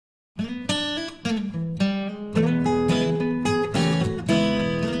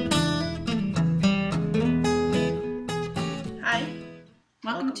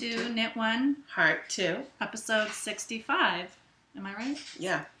Welcome to Knit One, Heart 2, episode 65. Am I right?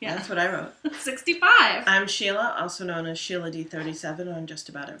 Yeah, that's what I wrote. 65. I'm Sheila, also known as Sheila D37 on just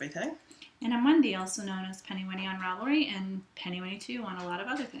about everything. And I'm Wendy, also known as Penny Winnie on Ravelry and Penny Winnie 2 on a lot of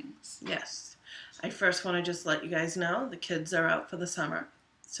other things. Yes. I first want to just let you guys know the kids are out for the summer.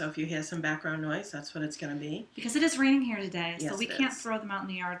 So if you hear some background noise, that's what it's going to be. Because it is raining here today, yes, so we can't throw them out in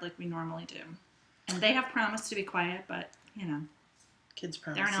the yard like we normally do. And they have promised to be quiet, but, you know. Kids'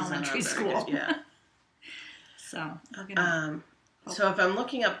 they're in elementary school. Good, yeah. So, we're gonna so if I'm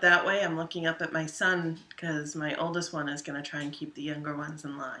looking up that way, I'm looking up at my son because my oldest one is going to try and keep the younger ones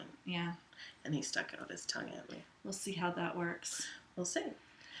in line. Yeah. And he stuck out his tongue at me. We'll see how that works. We'll see.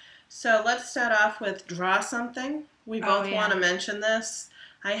 So let's start off with draw something. We both want to mention this.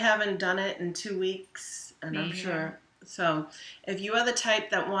 I haven't done it in 2 weeks, and I'm sure. So if you are the type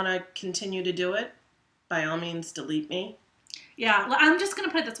that want to continue to do it, by all means, delete me. Yeah, well, I'm just going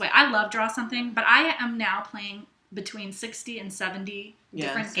to put it this way. I love Draw Something, but I am now playing between 60 and 70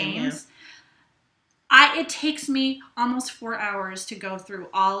 different games. It takes me almost 4 hours to go through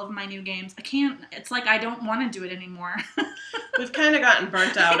all of my new games. I can't, it's like I don't want to do it anymore. We've kind of gotten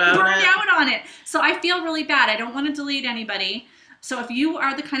burnt out on it. Burnt out on it. So I feel really bad. I don't want to delete anybody. So if you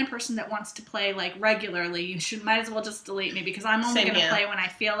are the kind of person that wants to play like regularly, you might as well just delete me because I'm only going to play when I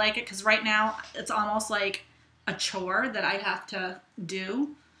feel like it. Because right now it's almost like a chore that I have to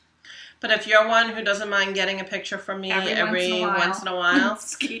do. But if you're one who doesn't mind getting a picture from me every once in a while,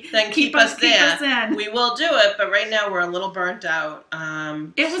 then keep us there. We will do it, but right now we're a little burnt out.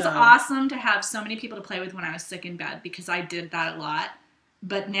 It was awesome to have so many people to play with when I was sick in bed because I did that a lot.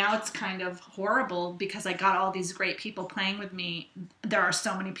 But now it's kind of horrible because I got all these great people playing with me. There are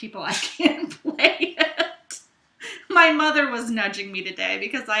so many people I can't play it. My mother was nudging me today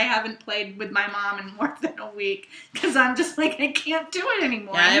because I haven't played with my mom in more than a week because I'm just like, I can't do it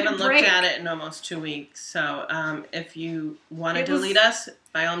anymore. Yeah, I haven't looked at it in almost 2 weeks. So if you want to delete us,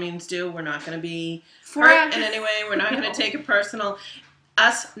 by all means do. We're not going to be hurt in any way. We're not going to take it personal.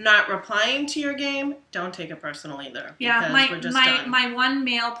 Us not replying to your game, don't take it personal either. Yeah, my one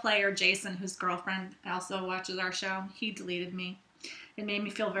male player, Jason, whose girlfriend also watches our show, he deleted me. It made me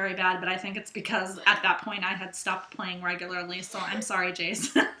feel very bad, but I think it's because at that point I had stopped playing regularly, so I'm sorry,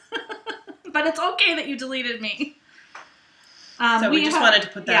 Jason. But it's okay that you deleted me. So we just wanted to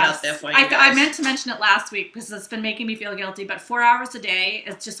put that out there for you guys. I meant to mention it last week because it's been making me feel guilty, but 4 hours a day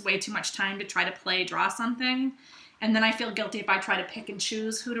is just way too much time to try to draw something. And then I feel guilty if I try to pick and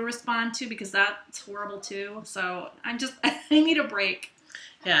choose who to respond to because that's horrible too. So I need a break.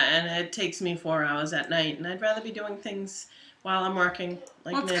 Yeah, and it takes me 4 hours at night, and I'd rather be doing things while I'm working,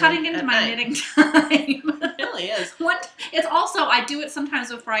 like well, it's cutting into my knitting time. It really is. It's also, I do it sometimes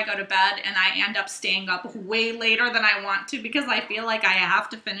before I go to bed, and I end up staying up way later than I want to because I feel like I have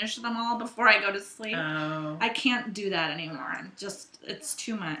to finish them all before I go to sleep. Oh. I can't do that anymore. It's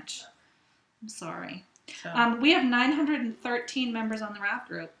too much. I'm sorry. So. We have 913 members on the Raft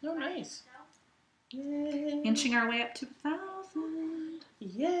group. Oh, nice. Yay. Inching our way up to 1,000.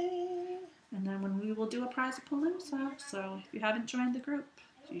 Yay. And then when we will do a Prize-a-Palooza, so if you haven't joined the group,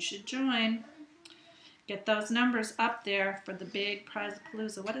 you should join. Get those numbers up there for the big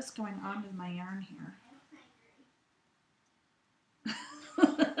Prize-a-Palooza. What is going on with my yarn here?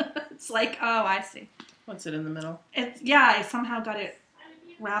 It's like, oh, I see. What's it in the middle? I somehow got it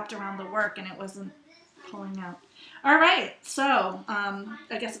wrapped around the work and it wasn't pulling out. All right, so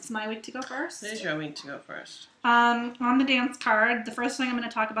I guess it's my week to go first. It is your week to go first. On the dance card, the first thing I'm going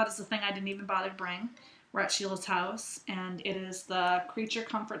to talk about is the thing I didn't even bother to bring. We're at Sheila's house, and it is the Creature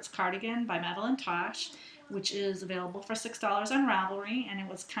Comforts cardigan by Madeline Tosh, which is available for $6 on Ravelry, and it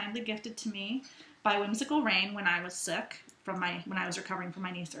was kindly gifted to me by Whimsical Rain when I was sick when I was recovering from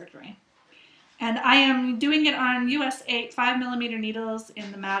my knee surgery. And I am doing it on US 8 5mm needles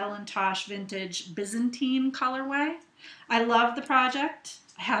in the Madeline Tosh Vintage Byzantine colorway. I love the project.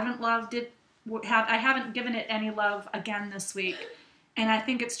 I haven't loved it. I haven't given it any love again this week. And I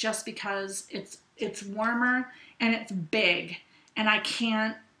think it's just because it's warmer and it's big. And I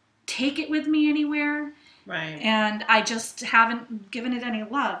can't take it with me anywhere. Right. And I just haven't given it any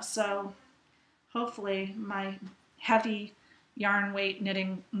love. So hopefully my heavy yarn weight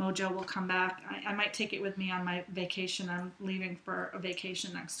knitting mojo will come back. I might take it with me on my vacation. I'm leaving for a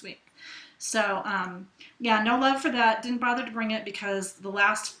vacation next week. So, yeah, no love for that. Didn't bother to bring it because the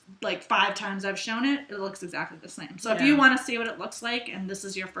last, 5 times I've shown it, it looks exactly the same. So if you want to see what it looks like and this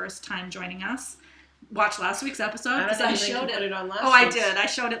is your first time joining us, watch last week's episode because I showed it. Put it on last I did. I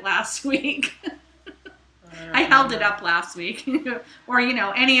showed it last week. I held it up last week. Or,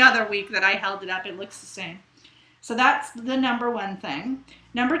 any other week that I held it up, it looks the same. So that's the number one thing.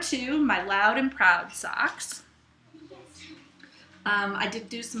 Number 2, my Loud and Proud socks. I did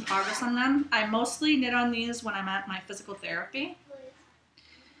do some progress on them. I mostly knit on these when I'm at my physical therapy.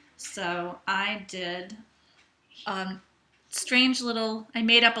 So I did strange little, I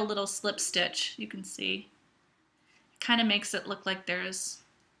made up a little slip stitch, you can see. It kind of makes it look like there's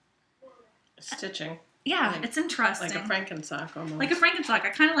stitching. Yeah, like, it's interesting. Like a Frankensock almost. Like a Frankensock. I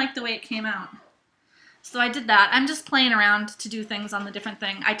kind of like the way it came out. So I did that. I'm just playing around to do things on the different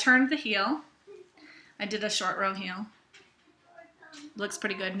thing. I turned the heel. I did a short row heel. Looks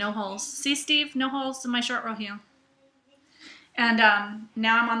pretty good. No holes. See, Steve? No holes in my short row heel. And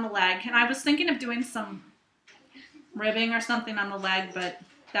now I'm on the leg. And I was thinking of doing some ribbing or something on the leg, but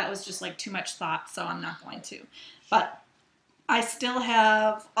that was just like too much thought, so I'm not going to. But I still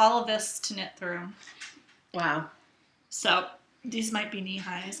have all of this to knit through. Wow. So these might be knee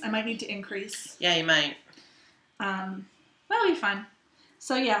highs. I might need to increase. Yeah, you might. That'll be fun.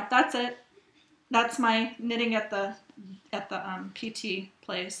 So yeah, that's it. That's my knitting at the PT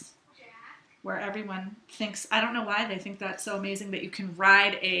place, where everyone thinks, I don't know why they think that's so amazing that you can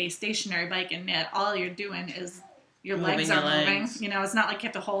ride a stationary bike and knit. All you're doing is your legs are moving. You know, it's not like you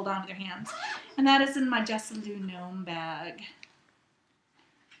have to hold on with your hands. And that is in my Jessalou Gnome bag,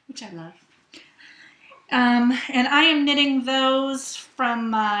 which I love. And I am knitting those from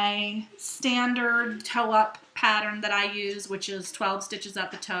my standard toe-up pattern that I use, which is 12 stitches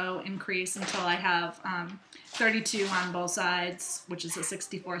at the toe, increase until I have 32 on both sides, which is a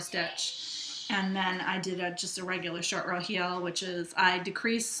 64 stitch. And then I did just a regular short row heel, which is I did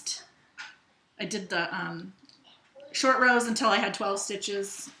the short rows until I had 12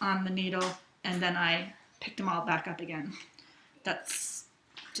 stitches on the needle, and then I picked them all back up again. That's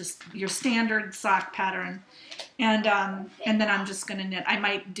just your standard sock pattern. And then I'm just going to knit. I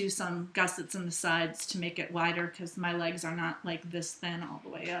might do some gussets in the sides to make it wider because my legs are not like this thin all the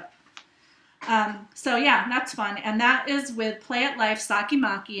way up. So yeah, that's fun. And that is with Play It Life Saki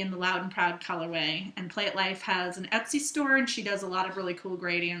Maki in the Loud and Proud colorway. And Play It Life has an Etsy store, and she does a lot of really cool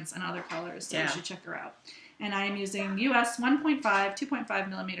gradients and other colors, so you should check her out. And I am using US 1.5, 2.5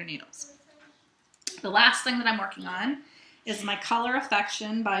 millimeter needles. The last thing that I'm working on is my Color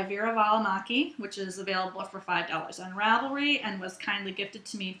Affection by Vera Valimaki, which is available for $5 on Ravelry and was kindly gifted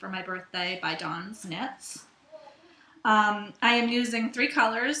to me for my birthday by Dawn's Knits. I am using 3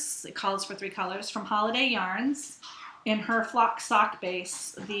 colors. It calls for 3 colors from Holiday Yarns in her flock sock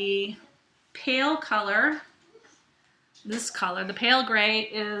base. The pale color, this color, the pale gray,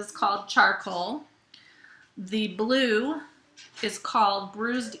 is called Charcoal. The blue is called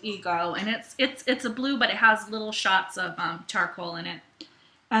Bruised Ego, and it's a blue, but it has little shots of charcoal in it.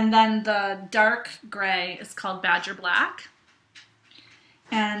 And then the dark gray is called Badger Black.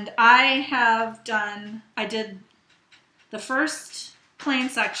 And I did the first plain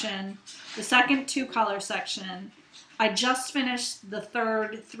section, the second 2 color section. I just finished the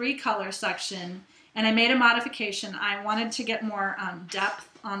third 3 color section, and I made a modification. I wanted to get more depth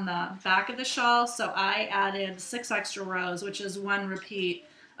on the back of the shawl, so I added 6 extra rows, which is 1 repeat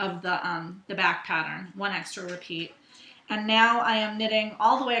of the back pattern, 1 extra repeat. And now I am knitting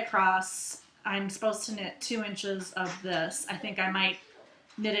all the way across. I'm supposed to knit 2 inches of this. I think I might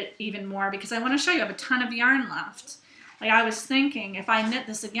knit it even more because I want to show you I have a ton of yarn left. Like, I was thinking if I knit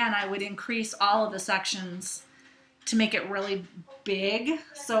this again, I would increase all of the sections to make it really big,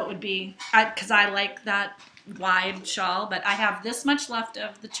 so it would be, because I like that wide shawl, but I have this much left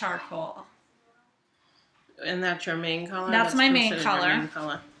of the charcoal. And that's your main color? That's my main color. Main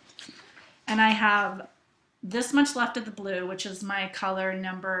color. And I have this much left of the blue, which is my color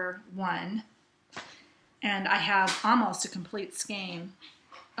number 1. And I have almost a complete skein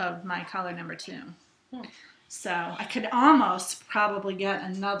of my color number 2. So I could almost probably get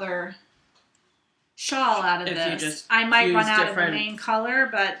another shawl out of this. I might run out of the main color,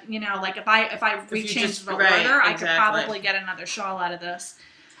 but you know, like if I rechange the order, I could probably get another shawl out of this.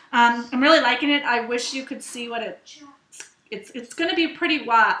 I'm really liking it. I wish you could see what it's going to be pretty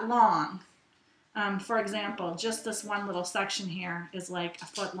long. For example, just this one little section here is like a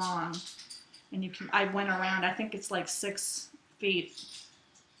foot long, and I went around. I think it's like 6 feet.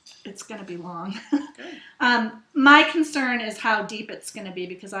 It's going to be long. My concern is how deep it's going to be,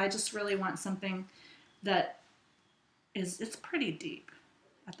 because I just really want something that it's pretty deep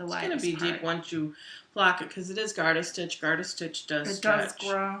at the widest part. It's going to be deep once you block it, because it is garter stitch. Garter stitch does stretch. It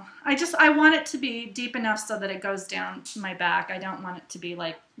does grow. I want it to be deep enough so that it goes down my back. I don't want it to be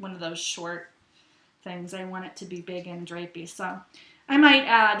like one of those short things. I want it to be big and drapey. So I might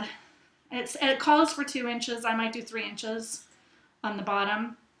add, it calls for 2 inches. I might do 3 inches on the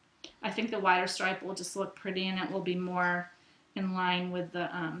bottom. I think the wider stripe will just look pretty, and it will be more in line with the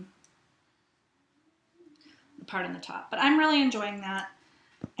part in the top. But I'm really enjoying that.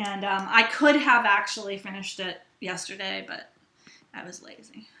 And I could have actually finished it yesterday, but I was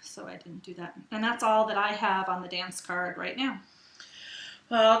lazy, so I didn't do that. And that's all that I have on the dance card right now.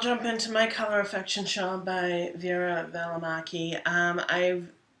 Well, I'll jump into my Color Affection Shawl by Vera Valimaki.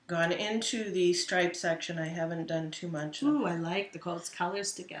 I've gone into the stripe section. I haven't done too much. Ooh, I like the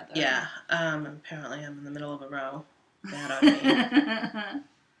colors together. Yeah. Apparently I'm in the middle of a row. Bad on me.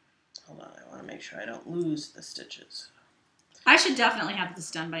 Hold on, I want to make sure I don't lose the stitches. I should definitely have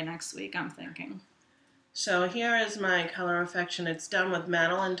this done by next week, I'm thinking. So here is my Color Affection. It's done with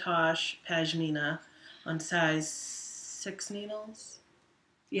Madeline Tosh Pashmina on size 6 needles.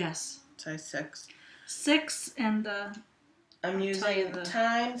 Yes. Size 6. 6 and I'm using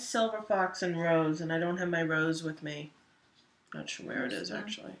Time, Silver Fox, and Rose, and I don't have my Rose with me. Not sure where it is,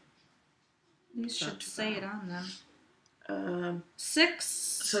 actually. These should say it on them. 6.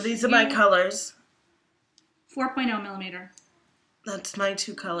 So these are my colors. 4.0 millimeter. That's my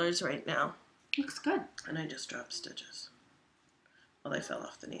 2 colors right now. Looks good. And I just dropped stitches. Well, they fell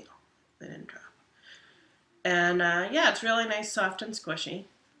off the needle. They didn't drop. And yeah, it's really nice, soft, and squishy.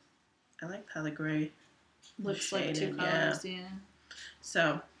 I like how the gray looks like 2 colors, yeah.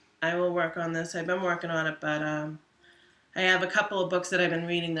 So I will work on this. I've been working on it, but I have a couple of books that I've been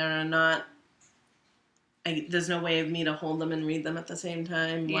reading that are not. There's no way of me to hold them and read them at the same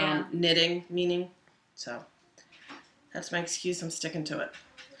time while knitting, meaning. So that's my excuse. I'm sticking to it.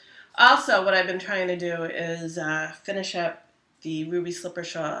 Also, what I've been trying to do is finish up the Ruby Slipper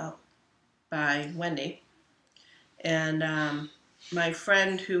Shawl by Wendy. And my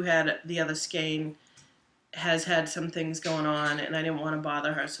friend who had the other skein has had some things going on, and I didn't want to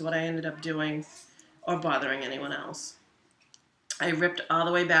bother her. So what I ended up doing, or bothering anyone else, I ripped all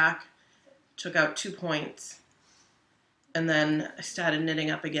the way back, took out 2 points, and then I started knitting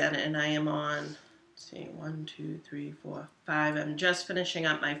up again, and I am on, let's see, 1, 2, 3, 4, 5. I'm just finishing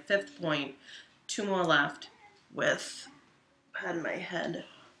up my 5th point. 2 more left with, pardon my head,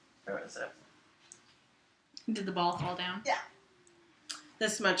 where is it? Did the ball fall down? Yeah.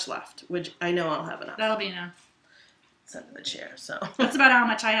 This much left, which I know I'll have enough. That'll be enough. It's under the chair, so. That's about how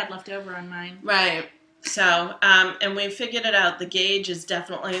much I had left over on mine. Right. So, and we figured it out. The gauge is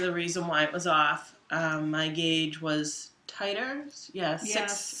definitely the reason why it was off. My gauge was tighter. Yeah,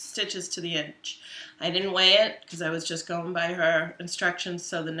 6 stitches to the inch. I didn't weigh it because I was just going by her instructions.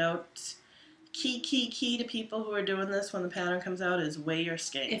 So the notes, key to people who are doing this when the pattern comes out is weigh your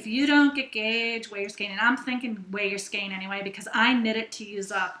skein. If you don't get gauge, weigh your skein. And I'm thinking weigh your skein anyway because I knit it to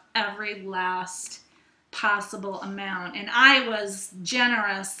use up every last possible amount. And I was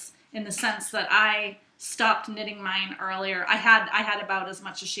generous in the sense that I stopped knitting mine earlier. I had about as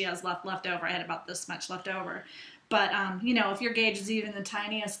much as she has left over. I had about this much left over. But you know, if your gauge is even the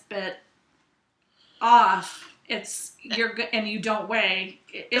tiniest bit off, and you don't weigh,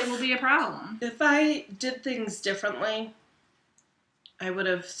 it will be a problem. If I did things differently, I would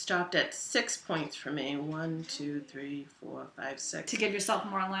have stopped at 6 points for me. 1, 2, 3, 4, 5, 6. To give yourself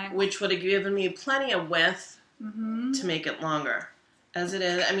more length. Which would have given me plenty of width to make it longer. As it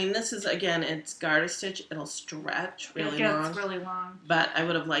is, I mean, this is, again, it's garter stitch. It'll stretch really long. It's really long. But I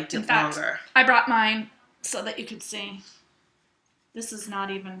would have liked it In fact, longer. I brought mine so that you could see. This is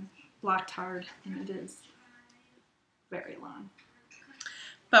not even blocked hard, and it is very long.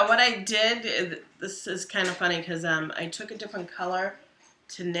 But what I did, this is kind of funny because I took a different color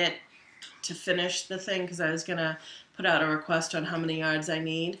to knit to finish the thing because I was going to put out a request on how many yards I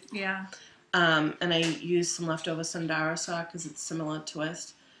need. Yeah. And I used some leftover Sundara sock because it's similar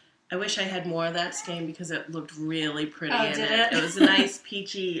twist. I wish I had more of that skein because it looked really pretty in it. It was a nice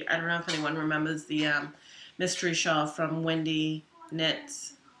peachy, I don't know if anyone remembers the mystery shawl from Wendy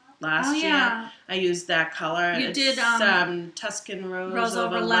Knits last year. I used that color. You did Tuscan Rose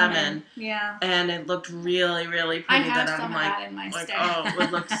over Lemon. Yeah. And it looked really, really pretty. I have some of that in my stash. Oh, it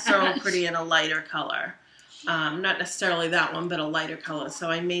would look so pretty in a lighter color. Not necessarily that one, but a lighter color. So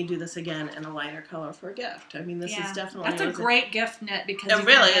I may do this again in a lighter color for a gift. I mean, this is definitely... That's a great gift knit because you can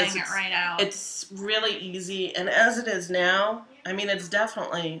hang it right out. It's really easy. And as it is now, I mean, it's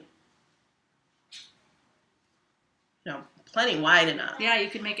definitely, you know, plenty wide enough. Yeah, you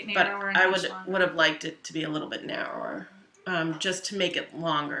could make it narrower. But I would have liked it to be a little bit narrower, just to make it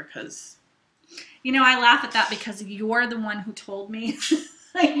longer. Because, you know, I laugh at that because you're the one who told me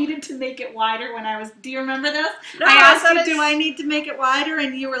I needed to make it wider when I was... Do you remember this? No, I asked you, do I need to make it wider?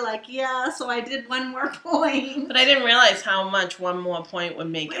 And you were like, yeah, so I did one more point. But I didn't realize how much one more point would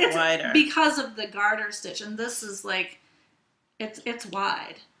make it wider. Because of the garter stitch. And this is like... It's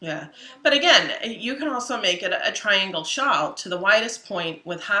wide. Yeah. But again, you can also make it a triangle shawl to the widest point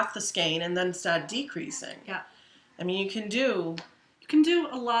with half the skein and then start decreasing. Yeah. I mean, you can do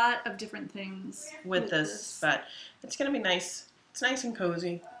a lot of different things with this, but it's going to be nice. It's nice and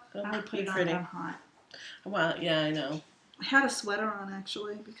cozy. I would put it pretty. on hot. Well, yeah, I know. I had a sweater on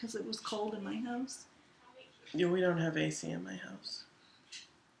actually because it was cold in my house. Yeah, we don't have AC in my house.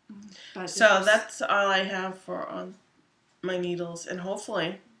 But so that's all I have for on my needles, and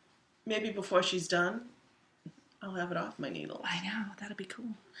hopefully, maybe before she's done, I'll have it off my needles. I know, that'd be cool.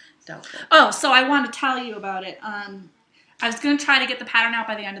 Doubtful. Oh, so I wanted to tell you about it. I was going to try to get the pattern out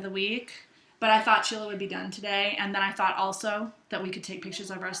by the end of the week, but I thought Sheila would be done today, and then I thought also that we could take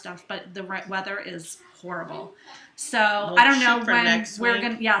pictures of our stuff, but the weather is horrible. So I don't know when we're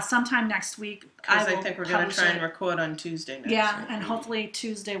going to, sometime next week. Because I think we're going to try and record on Tuesday next week. Yeah, and hopefully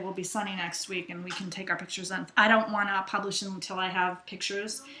Tuesday will be sunny next week, and we can take our pictures then. I don't want to publish them until I have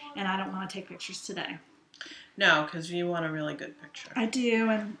pictures, and I don't want to take pictures today. No, because you want a really good picture. I do,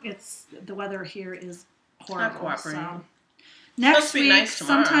 and the weather here is horrible. Not cooperating. So. Next week, nice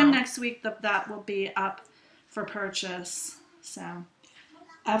sometime next week, that will be up for purchase. So,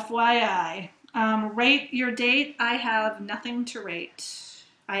 FYI. Rate your date. I have nothing to rate.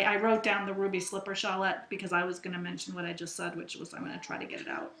 I wrote down the Ruby Slipper Shawlette because I was going to mention what I just said, which was I'm going to try to get it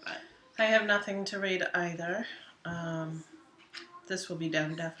out. But I have nothing to rate either. This will be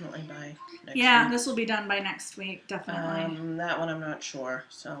done definitely by next week. Yeah, this will be done by next week, definitely. That one I'm not sure.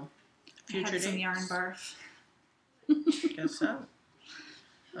 So, future dates. Some yarn barf. Guess so.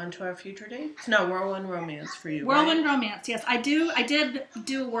 On to our future dates? No, Whirlwind Romance for you. Whirlwind right? Romance, yes. I did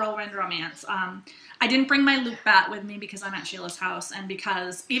do Whirlwind Romance. I didn't bring my loop bat with me because I'm at Sheila's house, and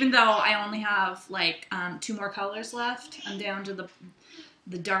because even though I only have like 2 more colors left, I'm down to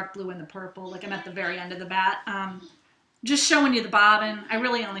the dark blue and the purple. Like I'm at the very end of the bat. Just showing you the bobbin. I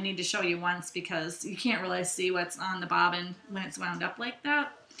really only need to show you once because you can't really see what's on the bobbin when it's wound up like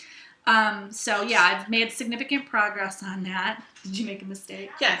that. So yeah, I've made significant progress on that. Did you make a mistake?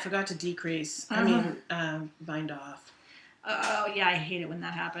 Yeah, I forgot to decrease. I mean, bind off. Oh yeah, I hate it when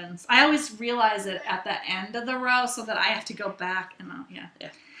that happens. I always realize it at the end of the row so that I have to go back and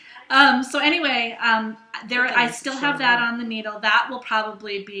yeah. So anyway, I still have that on the needle. That will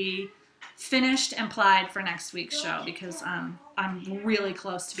probably be finished and plied for next week's show because I'm really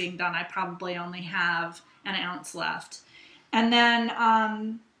close to being done. I probably only have an ounce left. And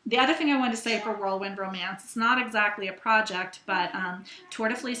then the other thing I wanted to say for Whirlwind Romance, it's not exactly a project, but Tour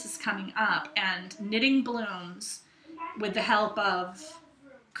de Fleece is coming up, and Knitting Blooms, with the help of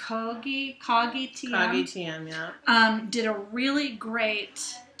Coggy TM, yeah. Did a really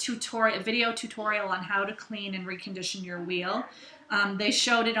great video tutorial on how to clean and recondition your wheel. They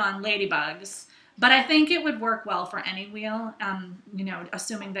showed it on ladybugs, but I think it would work well for any wheel,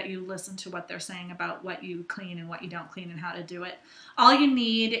 assuming that you listen to what they're saying about what you clean and what you don't clean and how to do it. All you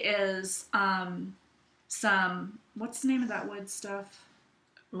need is some, what's the name of that wood stuff?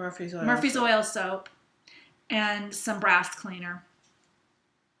 Murphy's Oil soap and some brass cleaner.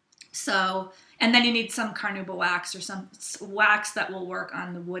 So, and then you need some carnauba wax or some wax that will work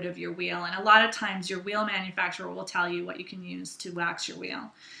on the wood of your wheel. And a lot of times your wheel manufacturer will tell you what you can use to wax your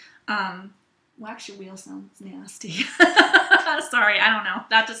wheel. Wax your wheel sounds nasty. Sorry, I don't know.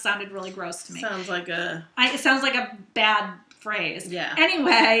 That just sounded really gross to me. It sounds like a bad phrase. Yeah.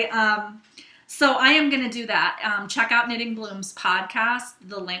 Anyway, so I am going to do that. Check out Knitting Blooms podcast.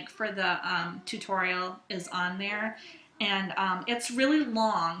 The link for the tutorial is on there. And it's really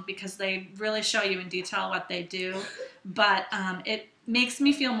long because they really show you in detail what they do. But it makes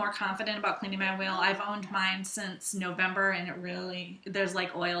me feel more confident about cleaning my wheel. I've owned mine since November, and there's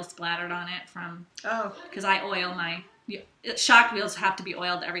like oil splattered on it because I oil my shock wheels have to be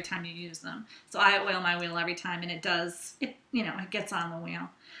oiled every time you use them. So I oil my wheel every time, and it gets on the wheel.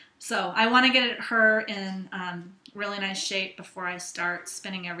 So I want to get her in really nice shape before I start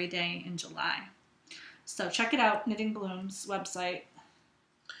spinning every day in July. So check it out, Knitting Blooms website.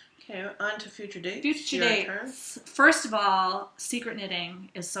 Okay, on to future dates. Future dates. First of all, secret knitting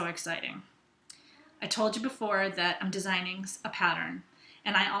is so exciting. I told you before that I'm designing a pattern,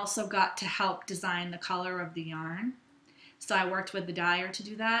 and I also got to help design the color of the yarn. So I worked with the dyer to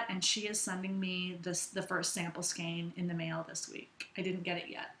do that, and she is sending me the first sample skein in the mail this week. I didn't get it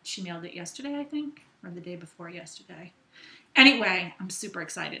yet. She mailed it yesterday, I think, or the day before yesterday. Anyway, I'm super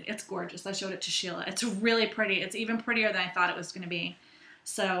excited. It's gorgeous. I showed it to Sheila. It's really pretty. It's even prettier than I thought it was going to be.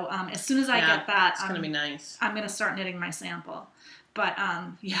 So as soon as I get that, it's going to be nice. I'm going to start knitting my sample. But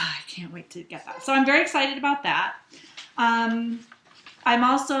I can't wait to get that. So I'm very excited about that. I'm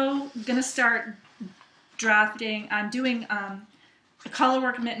also going to start drafting. I'm doing a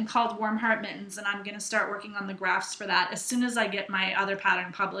colorwork mitten called Warm Heart Mittens, and I'm going to start working on the grafts for that as soon as I get my other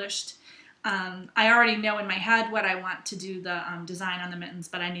pattern published. I already know in my head what I want to do the design on the mittens,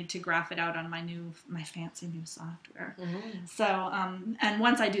 but I need to graph it out on my fancy new software. Mm-hmm. So, and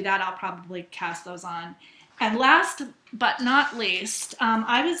once I do that, I'll probably cast those on. And last but not least,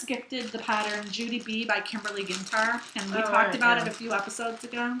 I was gifted the pattern Judy B by Kimberly Gintar, and we talked about it a few episodes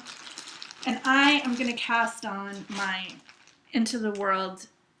ago. And I am going to cast on my Into the World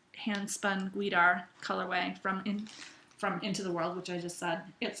hand-spun Guidar colorway from Into the World, which I just said.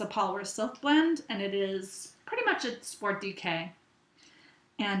 It's a Polymer Silk blend, and it is pretty much a sport DK.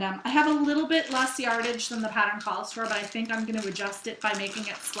 And I have a little bit less yardage than the pattern calls for, but I think I'm going to adjust it by making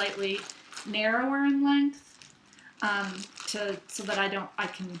it slightly narrower in length, so that I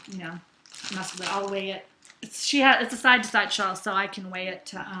can mess with it. I'll weigh it. It's a side-to-side shawl, so I can weigh it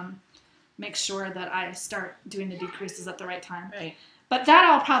to make sure that I start doing the decreases at the right time. Right. But that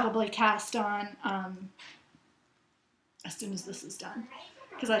I'll probably cast on as soon as this is done,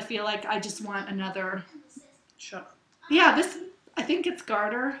 because I feel like I just want another. Sure. Yeah, I think it's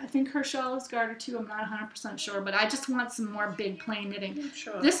garter. I think her shawl is garter too. I'm not 100% sure, but I just want some more big plain knitting.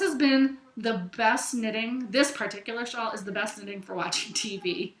 Sure. This has been the best knitting. This particular shawl is the best knitting for watching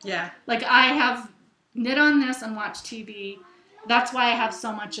TV. Yeah. Like, I have knit on this and watched TV. That's why I have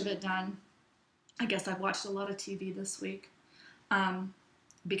so much of it done. I guess I've watched a lot of TV this week,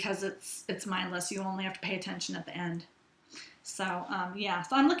 because it's mindless. You only have to pay attention at the end. So, yeah.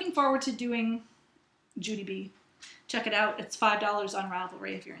 So I'm looking forward to doing Judy B. Check it out. It's $5 on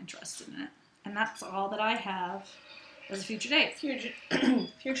Ravelry if you're interested in it. And that's all that I have as a future date.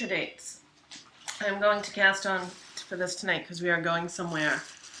 Future dates. I'm going to cast on for this tonight because we are going somewhere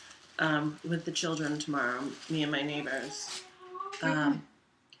with the children tomorrow, me and my neighbors.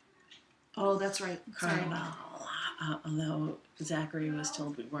 Oh, that's right. Sorry. Although Zachary was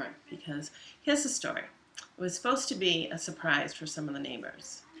told we weren't, because here's the story. It was supposed to be a surprise for some of the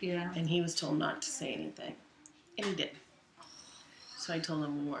neighbors. Yeah. And he was told not to say anything. And he did. So I told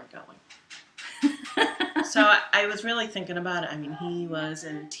him we weren't going. So I was really thinking about it. I mean, he was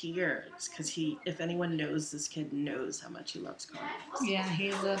in tears because if anyone knows, this kid knows how much he loves carnivals. Yeah,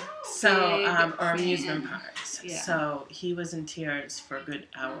 he's a or amusement parks. Yeah. So he was in tears for a good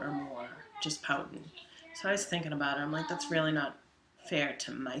hour or more, just pouting. So I was thinking about it. I'm like, that's really not fair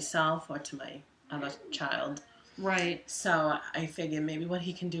to myself or to my other child. Right. So I figured maybe what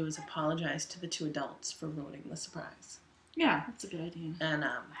he can do is apologize to the two adults for ruining the surprise. Yeah, that's a good idea. And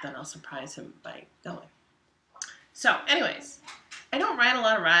then I'll surprise him by going. So, anyways, I don't ride a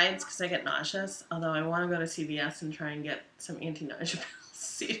lot of rides because I get nauseous, although I want to go to CVS and try and get some anti-nausea pills,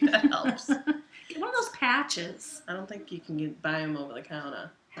 see if that helps. Get one of those patches. I don't think you can buy them over the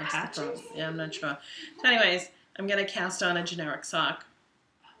counter. That's patches? the problem. Yeah, I'm not sure. So, anyways, I'm going to cast on a generic sock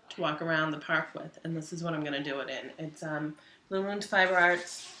to walk around the park with, and this is what I'm going to do it in. It's Blue Moon Fiber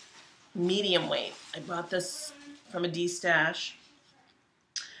Arts medium weight. I bought this from a D-stash.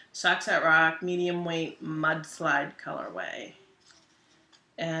 Socks at Rock, medium weight mudslide colorway.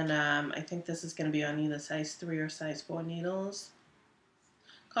 And I think this is going to be on either size 3 or size 4 needles.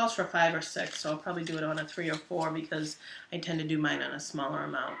 Calls for 5 or 6, so I'll probably do it on a 3 or 4 because I tend to do mine on a smaller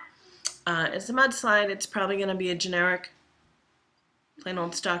amount. It's a mudslide. It's probably going to be a generic plain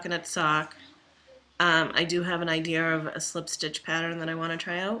old stockinette sock. I do have an idea of a slip stitch pattern that I want to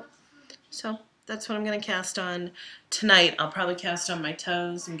try out. So that's what I'm going to cast on tonight. I'll probably cast on my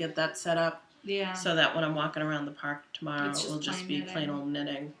toes and get that set up. Yeah. So that when I'm walking around the park tomorrow, it will just be knitting. plain old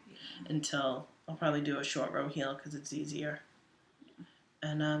knitting until I'll probably do a short row heel because it's easier.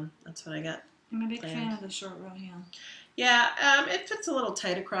 And that's what I got. I'm a big fan of the short row heel. Yeah, it fits a little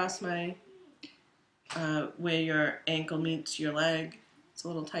tight across my, where your ankle meets your leg. It's a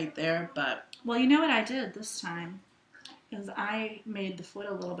little tight there, but... Well, you know what I did this time? Is I made the foot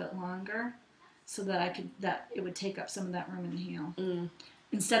a little bit longer so that it would take up some of that room in the heel. Mm.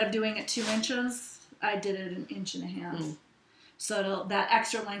 Instead of doing it 2 inches, I did it 1.5 inches. Mm. So that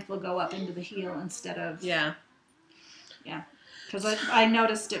extra length will go up into the heel instead of... Yeah. Yeah. Because I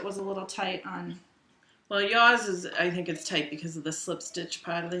noticed it was a little tight on... Well, yours is, I think it's tight because of the slip stitch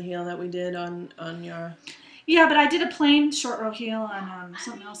part of the heel that we did on your... Yeah, but I did a plain short row heel on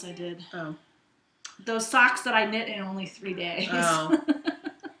something else I did. Oh. Those socks that I knit in only 3 days. Oh.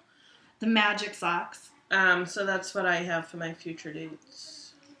 The magic socks. So that's what I have for my future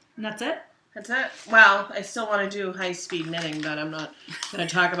dates. And that's it? That's it. Well, I still want to do high-speed knitting, but I'm not going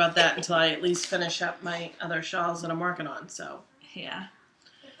to talk about that until I at least finish up my other shawls that I'm working on, so... Yeah.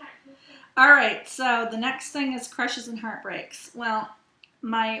 All right, so the next thing is crushes and heartbreaks. Well,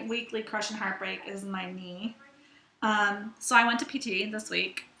 my weekly crush and heartbreak is my knee. So I went to PT this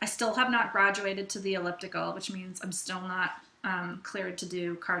week. I still have not graduated to the elliptical, which means I'm still not cleared to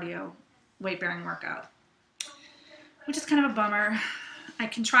do cardio weight-bearing workout, which is kind of a bummer. I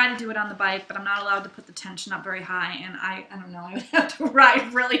can try to do it on the bike, but I'm not allowed to put the tension up very high, and I don't know, I would have to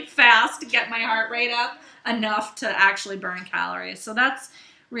ride really fast to get my heart rate up enough to actually burn calories. So that's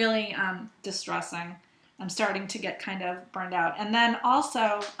really distressing. I'm starting to get kind of burned out. And then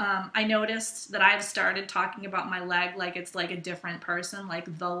also, I noticed that I've started talking about my leg like it's like a different person,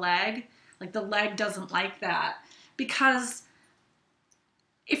 like the leg. Like the leg doesn't like that. Because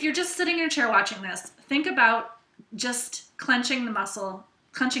if you're just sitting in a chair watching this, think about just clenching the muscle,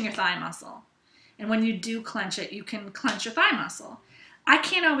 clenching your thigh muscle. And when you do clench it, you can clench your thigh muscle. I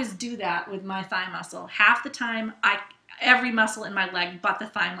can't always do that with my thigh muscle. Half the time, every muscle in my leg but the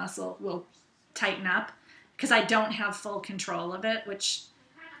thigh muscle will tighten up because I don't have full control of it, which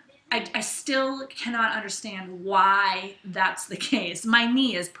I still cannot understand why that's the case. My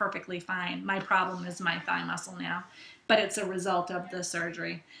knee is perfectly fine. My problem is my thigh muscle now, but it's a result of the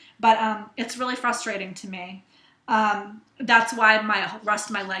surgery. But it's really frustrating to me. That's why my rest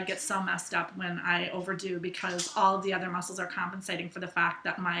of my leg gets so messed up when I overdo, because all of the other muscles are compensating for the fact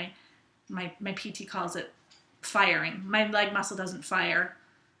that my PT calls it firing. My leg muscle doesn't fire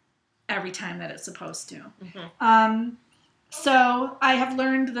every time that it's supposed to. Mm-hmm. So I have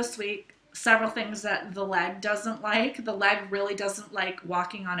learned this week several things that the leg doesn't like. The leg really doesn't like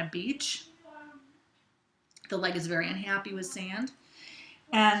walking on a beach. The leg is very unhappy with sand.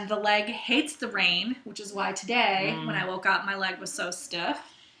 And the leg hates the rain, which is why today, when I woke up, my leg was so stiff.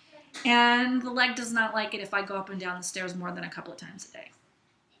 And the leg does not like it if I go up and down the stairs more than a couple of times a day.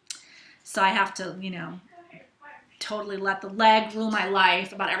 So I have to, totally let the leg rule my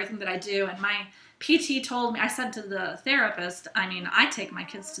life about everything that I do. And my PT told me, I said to the therapist, I take my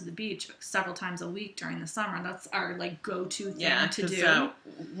kids to the beach several times a week during the summer. That's our go-to thing to do.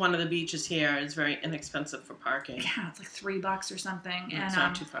 One of the beaches here is very inexpensive for parking. Yeah, it's like $3 or something. And it's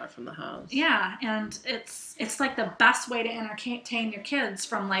not too far from the house. Yeah, and it's like the best way to entertain your kids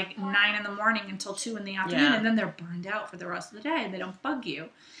from like 9 in the morning until 2 in the afternoon, and then they're burned out for the rest of the day. They don't bug you.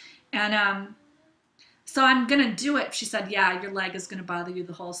 And so I'm going to do it. She said, yeah, your leg is going to bother you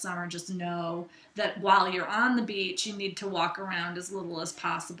the whole summer. Just know that while you're on the beach, you need to walk around as little as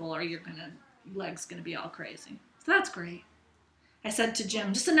possible or leg's going to be all crazy. So that's great. I said to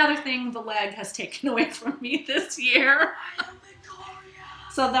Jim, just another thing the leg has taken away from me this year.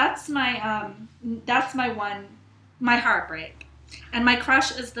 So that's my heartbreak. And my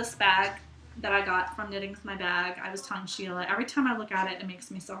crush is this bag that I got from Knitting's My Bag. I was telling Sheila, every time I look at it, it makes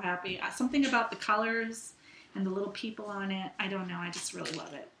me so happy. Something about the colors and the little people on it, I don't know, I just really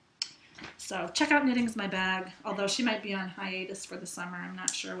love it. So check out Knitting's My Bag, although she might be on hiatus for the summer. I'm not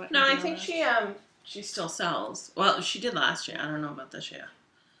sure what. No, I think she still sells. Well, she did last year. I don't know about this year.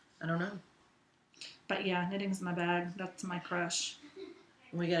 I don't know. But yeah, Knitting's My Bag. That's my crush.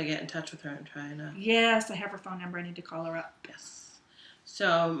 We got to get in touch with her and try and... Yes, I have her phone number. I need to call her up. Yes.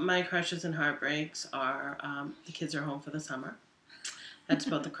 So my crushes and heartbreaks are the kids are home for the summer. That's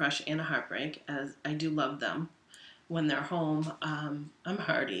both a crush and a heartbreak, as I do love them. When they're home, I'm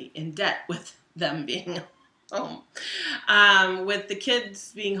already in debt with them being home. With the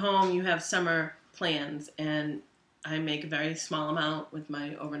kids being home, you have summer plans, and I make a very small amount with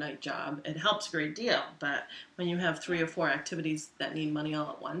my overnight job. It helps a great deal, but when you have 3 or 4 activities that need money all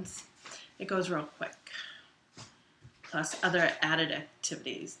at once, it goes real quick. Plus other added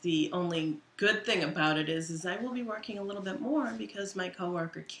activities. The only good thing about it is I will be working a little bit more because my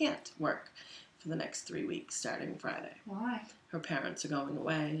coworker can't work for the next 3 weeks starting Friday. Why? Her parents are going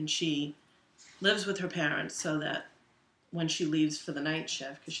away, and she lives with her parents so that when she leaves for the night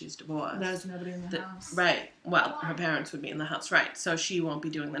shift, because she's divorced. There's nobody in the house. Right. Well, her parents would be in the house, right. So she won't be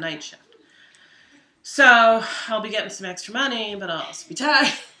doing the night shift. So I'll be getting some extra money, but I'll also be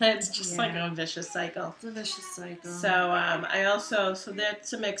tired. It's just like a vicious cycle. It's a vicious cycle. So so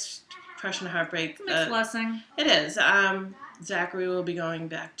that's a mixed crush and heartbreak. It's a mixed blessing. It is. Zachary will be going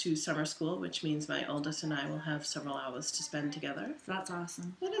back to summer school, which means my oldest and I will have several hours to spend together. That's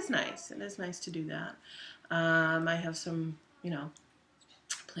awesome. It is nice. It is nice to do that. I have some,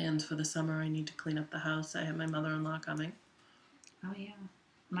 plans for the summer. I need to clean up the house. I have my mother-in-law coming. Oh, yeah.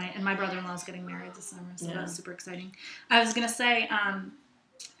 My brother-in-law's getting married this summer, so that's super exciting. I was going to say,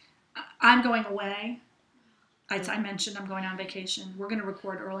 I'm going away. I mentioned I'm going on vacation. We're going to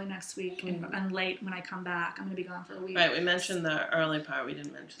record early next week and late when I come back. I'm going to be gone for a week. Right, we mentioned the early part. We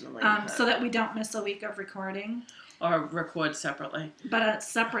didn't mention the late part. So that we don't miss a week of recording. Or record separately. But a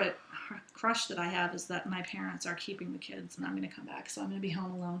separate crush that I have is that my parents are keeping the kids, and I'm going to come back. So I'm going to be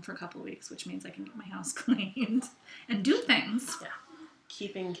home alone for a couple of weeks, which means I can get my house cleaned and do things. Yeah.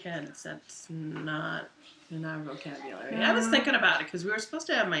 Keeping kids, that's not in our vocabulary. I was thinking about it because we were supposed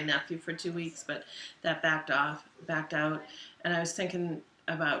to have my nephew for 2 weeks, but that backed out. And I was thinking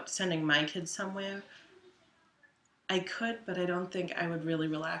about sending my kids somewhere. I could, but I don't think I would really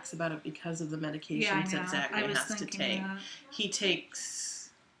relax about it because of the medications that Zachary has to take. That. He takes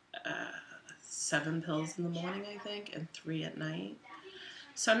 7 pills in the morning, I think, and 3 at night.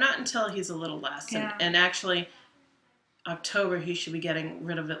 So not until he's a little less. Yeah. And actually, October, he should be getting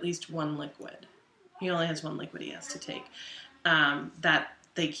rid of at least 1 liquid. He only has 1 liquid he has to take. That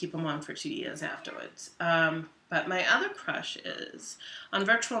they keep him on for 2 years afterwards. But my other crush is on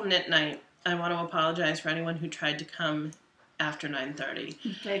virtual knit night. I want to apologize for anyone who tried to come after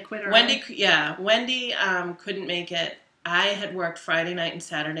 9:30. They quit early. Wendy couldn't make it. I had worked Friday night and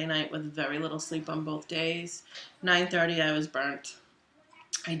Saturday night with very little sleep on both days. 9:30, I was burnt.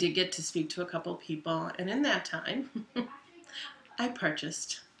 I did get to speak to a couple people, and in that time, I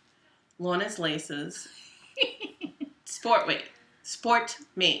purchased Lorna's Laces Sport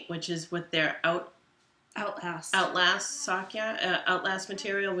Mate, which is with their Outlast sock yarn, Outlast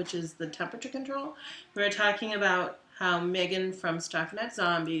material, which is the temperature control. We were talking about how Megan from Stockinette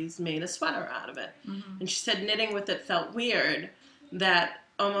Zombies made a sweater out of it. Mm-hmm. And she said knitting with it felt weird, that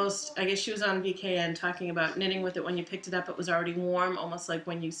almost, I guess she was on VKN talking about knitting with it when you picked it up, it was already warm, almost like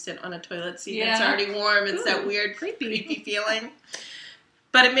when you sit on a toilet seat, it's already warm. It's that weird, creepy feeling.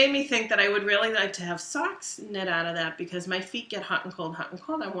 But it made me think that I would really like to have socks knit out of that because my feet get hot and cold.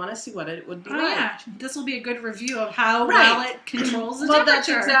 I want to see what it would be like. Yeah. This will be a good review of how well it controls the temperature. That's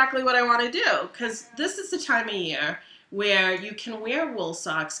exactly what I want to do, because this is the time of year where you can wear wool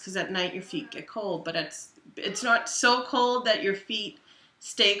socks because at night your feet get cold, but it's not so cold that your feet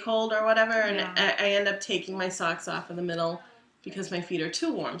stay cold or whatever, and I end up taking my socks off in the middle because my feet are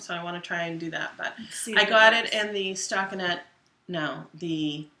too warm, so I want to try and do that. But I got it in the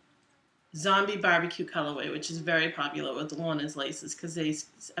the Zombie Barbecue colorway, which is very popular with Lorna's Laces because they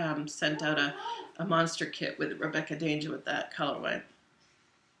sent out a monster kit with Rebecca Danger with that colorway.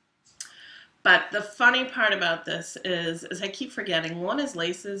 But the funny part about this is I keep forgetting, Lorna's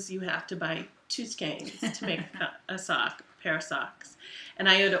Laces, you have to buy 2 skeins to make a pair of socks. And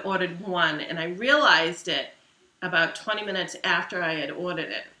I had ordered 1, and I realized it about 20 minutes after I had ordered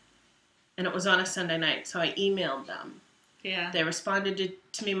it. And it was on a Sunday night, so I emailed them. Yeah. They responded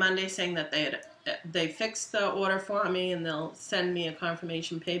to me Monday saying that they fixed the order for me and they'll send me a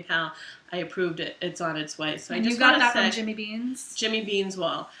confirmation PayPal. I approved it. It's on its way. So and I just got that from Jimmy Beans? Jimmy Beans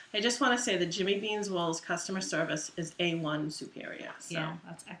Wool. I just want to say that Jimmy Beans Wool's customer service is A1 superior. So yeah,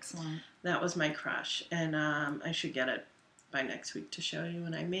 that's excellent. That was my crush, and I should get it by next week to show you.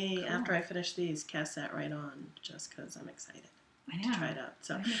 And I may, after I finish these, cast that right on just because I'm excited to try it out.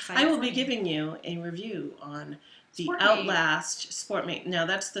 So I will be giving you a review on the Outlast Sportmate. Now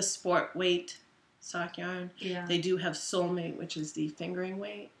that's the sport weight sock yarn. Yeah. They do have Soulmate, which is the fingering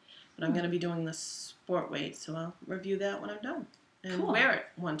weight, but I'm going to be doing the sport weight, so I'll review that when I'm done and wear it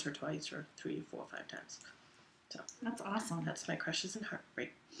once or twice or 3, 4, 5 times. So that's awesome. That's my crushes and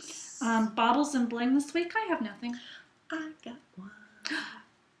heartbreaks. Baubles and bling this week. I have nothing. I got one.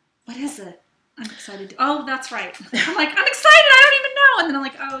 What is it? I'm excited. Oh, that's right. I'm like, I'm excited. I don't even know. And then I'm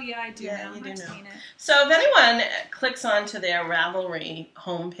like, oh, yeah, I do know. You do know. Seen it. So if anyone clicks onto their Ravelry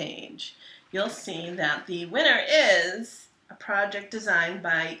homepage, you'll see that the winner is a project designed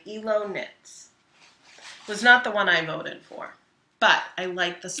by Elo Knits. It was not the one I voted for, but I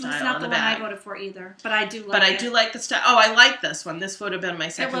like the style It's not of the the one bag. I voted for either, but I do like it. But I do like the style. Oh, I like this one. This would have been my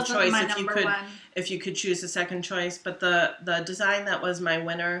second choice my number one. If you could choose a second choice. But the design that was my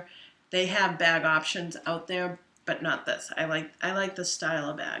winner, they have bag options out there, but not this. I like the style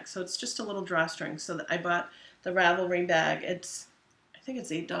of bag. So it's just a little drawstring. So that I bought the Ravelry bag. I think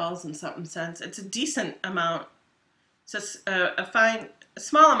it's $8 and something cents. It's a decent amount. It's just a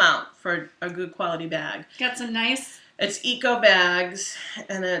small amount for a good quality bag. Got some nice. It's eco bags,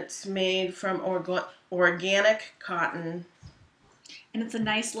 and it's made from organic cotton. And it's a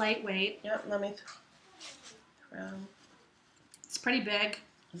nice lightweight. Yep, let me throw. It's pretty big.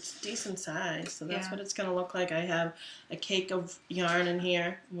 It's decent size, so that's what it's going to look like. I have a cake of yarn in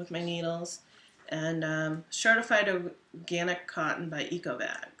here with my needles, and certified organic cotton by Eco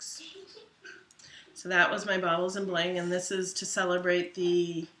Bags. So that was my Baubles and Bling, and this is to celebrate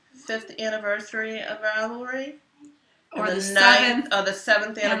the 5th anniversary of Ravelry. Or the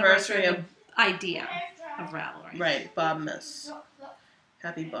 7th anniversary of idea of Ravelry. Right, Bobmas.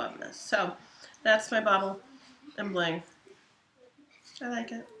 Happy Bobmas. So that's my Bauble and Bling. I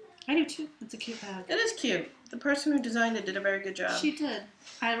like it. I do too. It's a cute bag. It is cute. The person who designed it did a very good job. She did.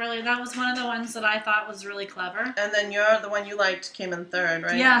 That was one of the ones that I thought was really clever. And then the one you liked came in third,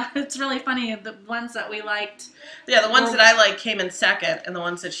 right? Yeah, it's really funny. The ones that we liked. Yeah, the ones that I liked came in second, and the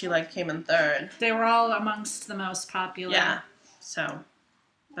ones that she liked came in third. They were all amongst the most popular. Yeah. So,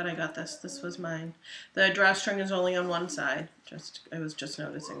 but I got this. This was mine. The drawstring is only on one side. I was just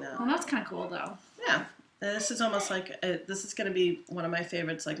noticing that. Well, that's kind of cool, though. Yeah. This is almost like, this is going to be one of my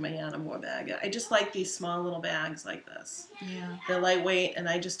favorites, like my Yana Moore bag. I just like these small little bags like this. Yeah. They're lightweight, and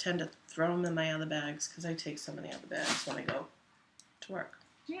I just tend to throw them in my other bags because I take so many other bags when I go to work.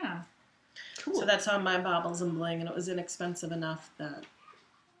 Yeah. Cool. So that's on my Baubles and Bling, and it was inexpensive enough that...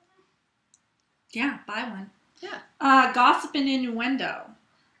 Yeah, buy one. Yeah. Gossip and Innuendo.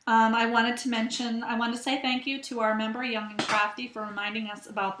 I wanted to say thank you to our member, Young and Crafty, for reminding us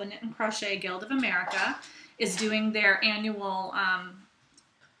about the Knit and Crochet Guild of America is doing their annual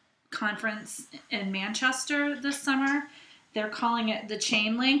conference in Manchester this summer. They're calling it the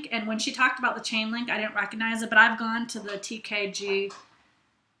Chain Link, and when she talked about the Chain Link, I didn't recognize it, but I've gone to the TKG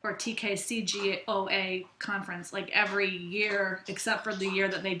or TKCGOA conference like every year except for the year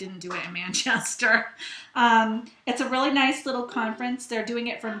that they didn't do it in Manchester. It's a really nice little conference. They're doing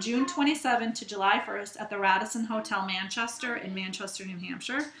it from June 27 to July 1st at the Radisson Hotel Manchester in Manchester, New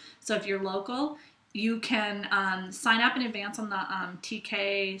Hampshire. So if you're local, you can sign up in advance on the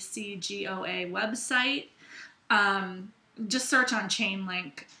TKCGOA website. Just search on Chain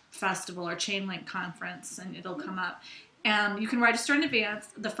Link Festival or Chain Link Conference and it'll come up. You can register in advance.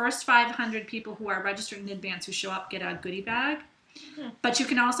 The first 500 people who are registered in advance who show up get a goodie bag. But you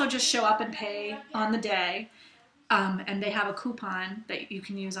can also just show up and pay on the day. And they have a coupon that you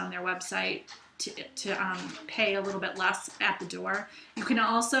can use on their website to pay a little bit less at the door. You can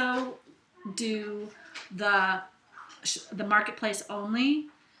also do the marketplace only.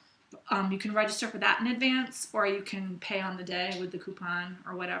 You can register for that in advance, or you can pay on the day with the coupon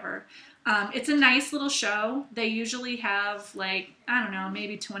or whatever. It's a nice little show. They usually have, like, I don't know,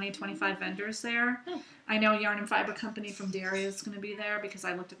 maybe 20, 25 vendors there. I know Yarn and Fiber Company from Derry is going to be there because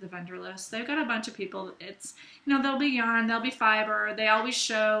I looked at the vendor list. They've got a bunch of people. It's, there'll be yarn, there'll be fiber. They always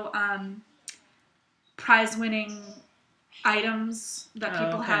show prize-winning items that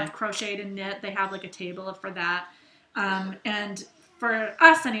people have crocheted and knit. They have, like, a table for that. And for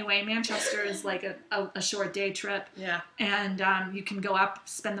us anyway, Manchester is like a short day trip. Yeah. And you can go up,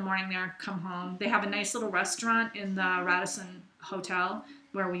 spend the morning there, come home. They have a nice little restaurant in the Radisson Hotel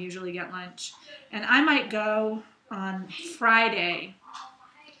where we usually get lunch. And I might go on Friday,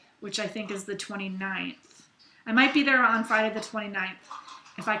 which I think is the 29th. I might be there on Friday the 29th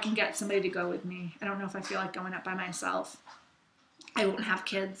if I can get somebody to go with me. I don't know if I feel like going up by myself. I won't have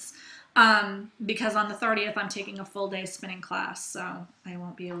kids. Because on the 30th I'm taking a full day spinning class, so I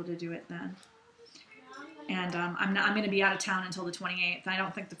won't be able to do it then. And I'm going to be out of town until the 28th. I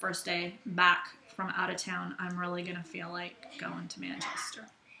don't think the first day back from out of town I'm really going to feel like going to Manchester.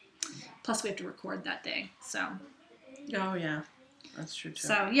 Plus we have to record that day, so. Oh yeah, that's true too.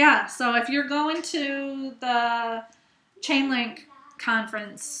 So yeah, so if you're going to the Chain Link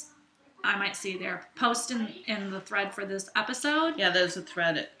conference, I might see you there. Post in the thread for this episode. Yeah, there's a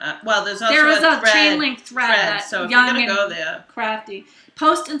thread. There's also a Chain Link thread. So if you're going to go there. Crafty.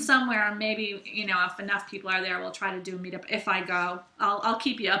 Post in somewhere, and maybe, if enough people are there, we'll try to do a meetup. If I go, I'll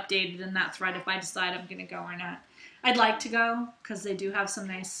keep you updated in that thread if I decide I'm going to go or not. I'd like to go, because they do have some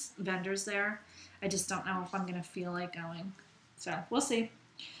nice vendors there. I just don't know if I'm going to feel like going. So, we'll see.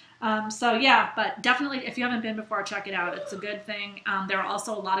 So yeah, but definitely if you haven't been before, check it out. It's a good thing. There are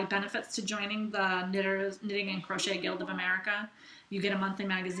also a lot of benefits to joining the Knitting and Crochet Guild of America. You get a monthly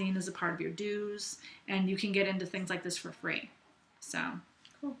magazine as a part of your dues, and you can get into things like this for free. So,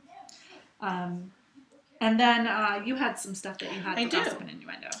 cool. And then you had some stuff that you had for Gossip and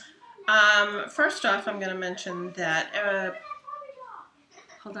Innuendo. First off, I'm going to mention that...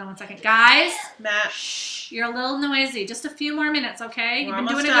 Hold on one second. Guys, Matt, shh, you're a little noisy. Just a few more minutes, okay? You've been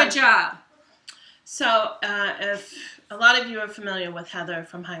doing a done. good job. So, if a lot of you are familiar with Heather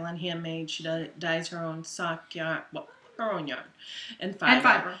from Highland Handmade, she dyes her own sock yarn, her own yarn, and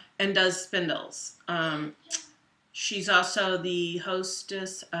fiber. And does spindles. She's also the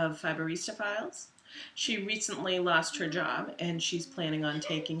hostess of Fiberista Files. She recently lost her job, and she's planning on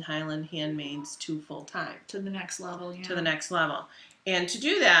taking Highland Handmaids to full-time. To the next level, yeah. To the next level. And to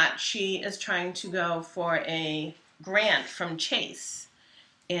do that, she is trying to go for a grant from Chase.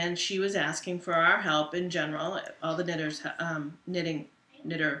 And she was asking for our help in general. All the knitters,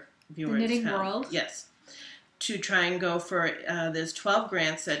 knitter viewers. The knitting world. Yes. To try and go for, there's 12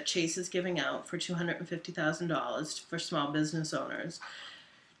 grants that Chase is giving out for $250,000 for small business owners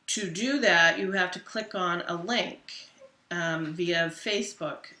to do that, you have to click on a link via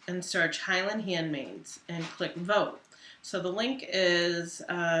Facebook and search Highland Handmaids and click vote. So the link is,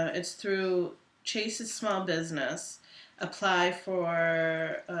 it's through Chase's Small Business. Apply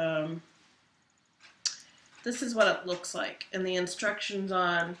for, this is what it looks like. And the instructions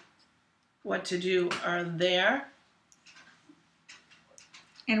on what to do are there.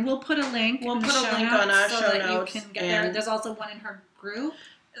 And we'll put a link. We'll put a link on our show notes. You can get there. There's also one in her group.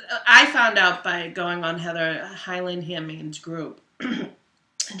 I found out by going on Heather Highland Handmaid's group. And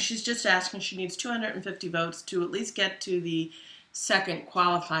she's just asking, she needs 250 votes to at least get to the second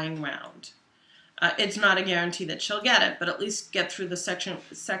qualifying round. It's not a guarantee that she'll get it, but at least get through the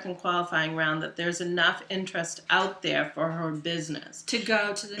second qualifying round, that there's enough interest out there for her business. To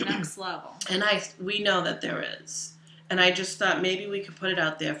go to the next level. And we know that there is. And I just thought maybe we could put it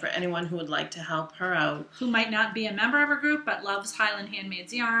out there for anyone who would like to help her out. Who might not be a member of her group, but loves Highland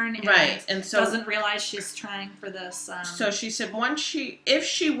Handmaid's yarn. And right. And so doesn't realize she's trying for this. So she said if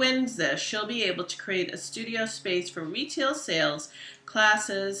she wins this, she'll be able to create a studio space for retail sales,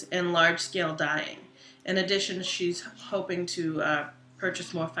 classes, and large-scale dyeing. In addition, she's hoping to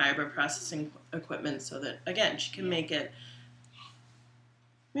purchase more fiber processing equipment so that, again, she can make it,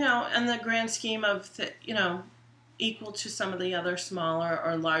 in the grand scheme of, equal to some of the other smaller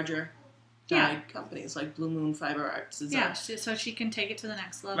or larger dye companies like Blue Moon Fiber Arts. Yeah, so she can take it to the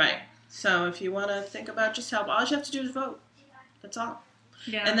next level. Right. So if you want to think about just help, all you have to do is vote. That's all.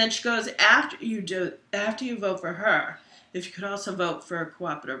 Yeah. And then she goes, after you vote for her, if you could also vote for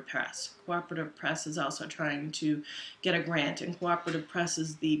Cooperative Press. Cooperative Press is also trying to get a grant, and Cooperative Press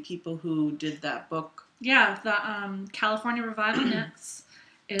is the people who did that book. Yeah, the California Revival Knits.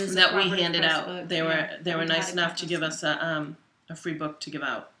 That we handed out. Book. They were nice enough to give us a free book to give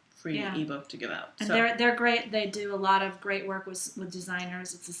out, ebook to give out. And they're great. They do a lot of great work with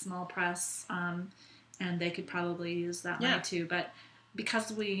designers. It's a small press, and they could probably use that money too. But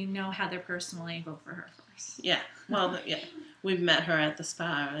because we know Heather personally, vote for her first. Yeah. Well, we've met her at the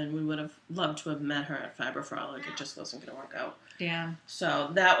spa, and we would have loved to have met her at Fiber Frolic. It just wasn't going to work out. Yeah. So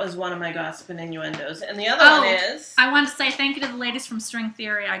that was one of my gossip and innuendos. And the other one is... I want to say thank you to the ladies from String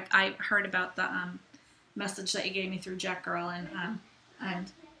Theory. I heard about the message that you gave me through Jet Girl, and I'm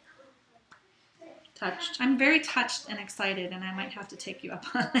touched. I'm very touched and excited, and I might have to take you up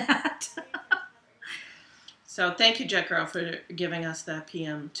on that. So thank you, Jet Girl, for giving us that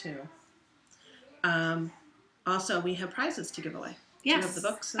PM too. Also, we have prizes to give away. Yes, do you have the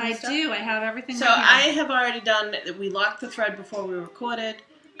books and I stuff? do. I have everything. So I have already done. We locked the thread before we recorded.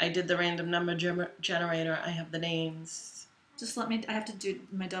 I did the random number generator. I have the names. Just let me. I have to do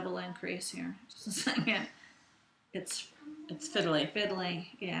my double increase here. Just a second. It's fiddly. Fiddly,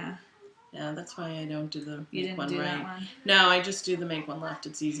 yeah. Yeah, that's why I don't do the you didn't one do right. That one? No, I just do the make one left.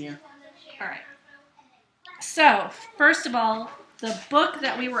 It's easier. All right. So first of all, the book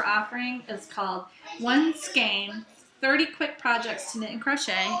that we were offering is called One Skein, 30 Quick Projects to Knit and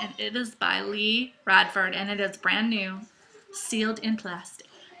Crochet, and it is by Lee Radford, and it is brand new, sealed in plastic.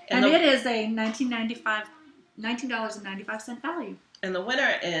 And it is a $19.95 value. And the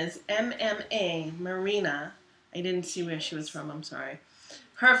winner is MMA Marina. I didn't see where she was from, I'm sorry.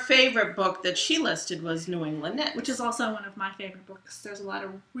 Her favorite book that she listed was New England Knit. Which is also one of my favorite books. There's a lot of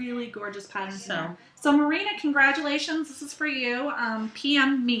really gorgeous patterns in there. So Marina, congratulations. This is for you.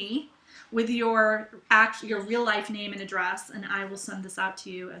 PM me with your real life name and address, and I will send this out to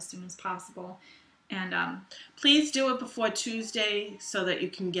you as soon as possible. And please do it before Tuesday so that you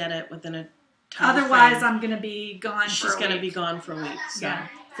can get it within a time Otherwise, frame. I'm going to be gone for a week. She's going to be gone for a week. So. Yeah.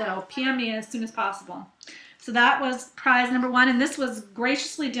 So PM me as soon as possible. So that was prize number 1, and this was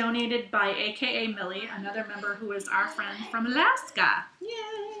graciously donated by AKA Millie, another member who is our friend from Alaska.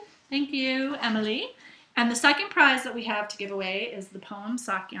 Yay! Thank you, Emily. And the second prize that we have to give away is the poem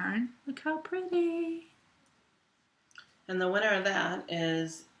sock yarn. Look how pretty. And the winner of that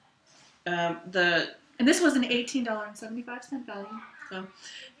is And this was an $18.75 value.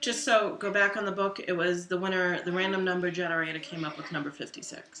 So go back on the book. It was the winner. The random number generator came up with number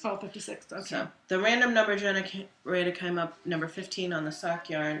 56. Oh, 56. Okay. So the random number generator came up number 15 on the sock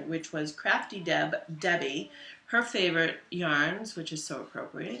yarn, which was Crafty Debbie. Her favorite yarns, which is so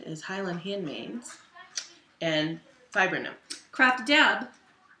appropriate, is Highland Handmaids and Fiber Nymph. Crafty Deb,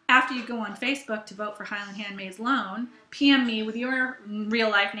 after you go on Facebook to vote for Highland Handmaids Loan, PM me with your real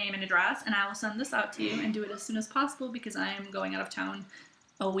life name and address, and I will send this out to you and do it as soon as possible because I am going out of town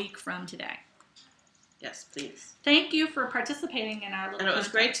a week from today. Yes, please. Thank you for participating in our little And it was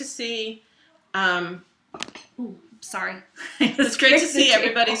great to see sorry. It's great to see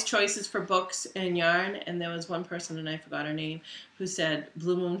everybody's choices for books and yarn. And there was one person, and I forgot her name, who said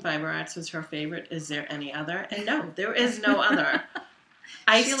Blue Moon Fiber Arts was her favorite. Is there any other? And no, there is no other.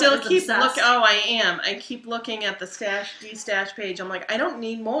 I Sheila still is keep obsessed. looking. Oh, I am. I keep looking at the de-stash page. I'm like, I don't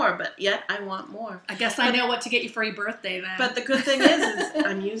need more, but yet I want more. I guess I know what to get you for your birthday then. But the good thing is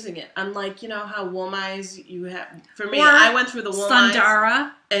I'm using it. Unlike, you know, how Woolmize you have. For me, Or I went through the Woolmize.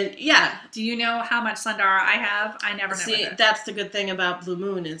 Sundara. And yeah. Do you know how much Sundara I have? I never know. See, that's the good thing about Blue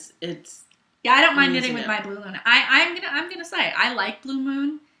Moon is it's. Yeah, I don't mind knitting with my Blue Moon. I'm gonna say I like Blue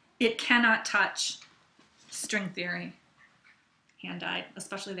Moon. It cannot touch String Theory hand dyed,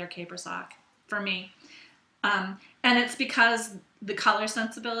 especially their caper sock for me. And it's because the color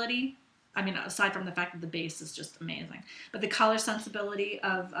sensibility. I mean, aside from the fact that the base is just amazing, but the color sensibility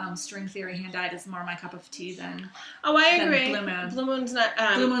of String Theory hand dyed is more my cup of tea than. Oh, I agree. Blue Moon. Blue Moon's not.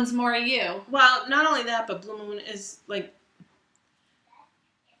 Blue Moon's more you. Well, not only that, but Blue Moon is like.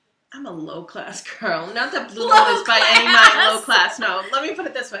 I'm a low class girl. Not that Blue Moon is by any mind low class. No, let me put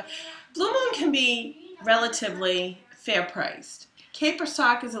it this way: Blue Moon can be relatively fair priced. Caper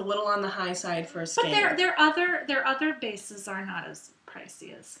sock is a little on the high side for a skater. But their other bases are not as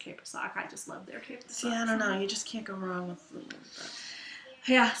pricey as caper sock. I just love their caper sock. See, I don't know. You just can't go wrong with Blue Moon. But.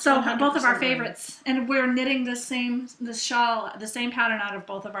 Yeah, so both of our 100% favorites, and we're knitting this shawl, the same pattern out of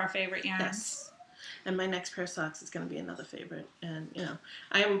both of our favorite yarns. Yes. And my next pair of socks is going to be another favorite. And, you know,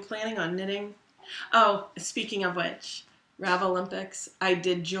 I am planning on knitting. Oh, speaking of which, Ravelympics, I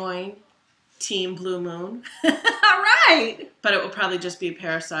did join Team Blue Moon. All right. But it will probably just be a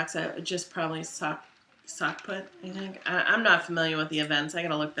pair of socks. I would just probably sock put, I think. I'm not familiar with the events. I got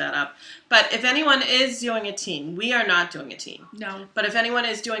to look that up. But if anyone is doing a team, we are not doing a team. No. But if anyone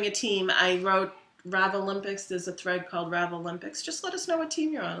is doing a team, I wrote Ravelympics. There's a thread called Ravelympics. Just let us know what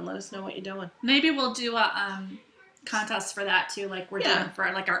team you're on and let us know what you're doing. Maybe we'll do a contest for that too, like we're doing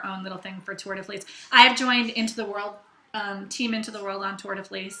for like our own little thing for Tour de Fleece. I have joined Into the World, Team Into the World on Tour de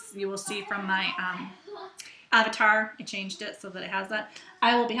Fleece. You will see from my avatar, I changed it so that it has that.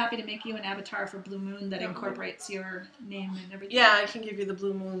 I will be happy to make you an avatar for Blue Moon that incorporates your name and everything. Yeah, I can give you the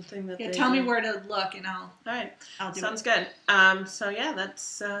Blue Moon thing that tell me where to look and All right. I'll do Sounds good. So yeah,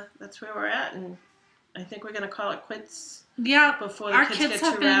 that's where we're at, and I think we're gonna call it quits. Yeah, before our the kids get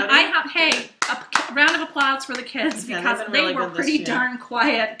have too been. rowdy. A round of applause for the kids because really they were good this pretty year. darn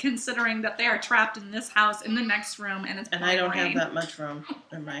quiet considering that they are trapped in this house in the next room and it's pouring And I don't rain. have that much room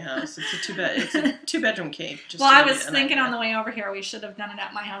in my house. It's a two-bedroom cave. Well, I was thinking on the way over here we should have done it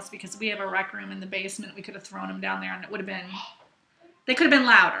at my house because we have a rec room in the basement. We could have thrown them down there and it would have been. They could have been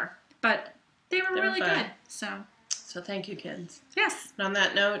louder, but they were really good. So thank you, kids. Yes. And on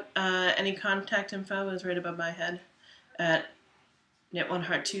that note, any contact info is right above my head at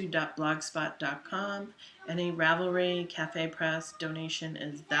knit1heart2.blogspot.com. Any Ravelry, Cafe Press donation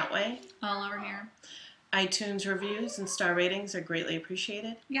is that way. All over here. iTunes reviews and star ratings are greatly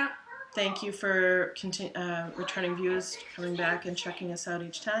appreciated. Yeah. Thank you for returning viewers, coming back and checking us out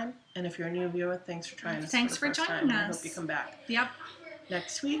each time. And if you're a new viewer, thanks for trying us. Thanks for joining us. I hope you come back. Yep.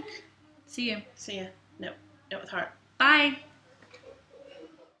 Next week. See you. See ya. Knit with Heart. Bye.